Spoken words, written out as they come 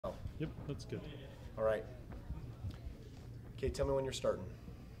Yep, that's good. All right. Okay, tell me when you're starting.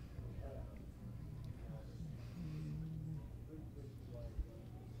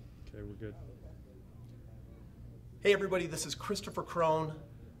 Okay, we're good. Hey everybody, this is Christopher Crone,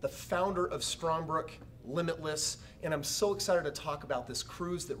 the founder of Strongbrook Limitless, and I'm so excited to talk about this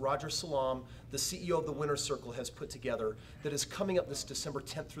cruise that Roger Salam, the CEO of the Winner's Circle, has put together that is coming up this December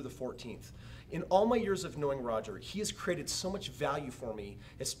 10th through the 14th. In all my years of knowing Roger, he has created so much value for me,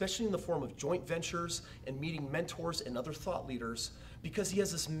 especially in the form of joint ventures and meeting mentors and other thought leaders, because he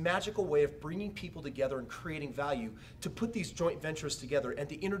has this magical way of bringing people together and creating value to put these joint ventures together and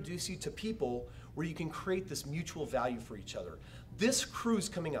to introduce you to people where you can create this mutual value for each other. This cruise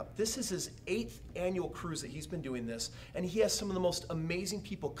coming up, this is his 8th annual cruise that he's been doing this, and he has some of the most amazing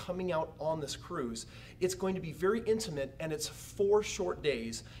people coming out on this cruise. It's going to be very intimate, and it's 4 short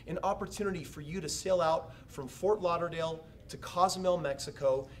days, an opportunity for you to sail out from Fort Lauderdale to Cozumel,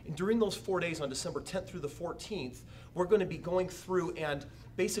 Mexico, and during those 4 days on December 10th through the 14th, we're going to be going through and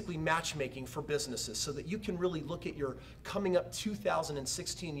basically matchmaking for businesses so that you can really look at your coming up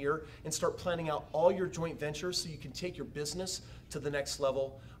 2016 year and start planning out all your joint ventures so you can take your business to the next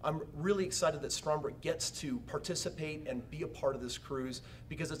level. I'm really excited that Strongbrook gets to participate and be a part of this cruise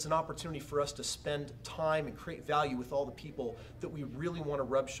because it's an opportunity for us to spend time and create value with all the people that we really want to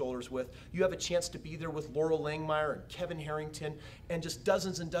rub shoulders with. You have a chance to be there with Laurel Langmeyer and Kevin Harrington and just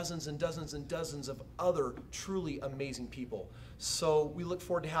dozens and dozens and dozens and dozens of other truly amazing people. So we look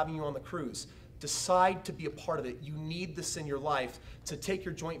forward to having you on the cruise. Decide to be a part of it. You need this in your life to take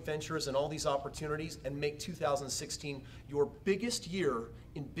your joint ventures and all these opportunities and make 2016 your biggest year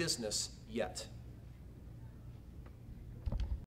in business yet.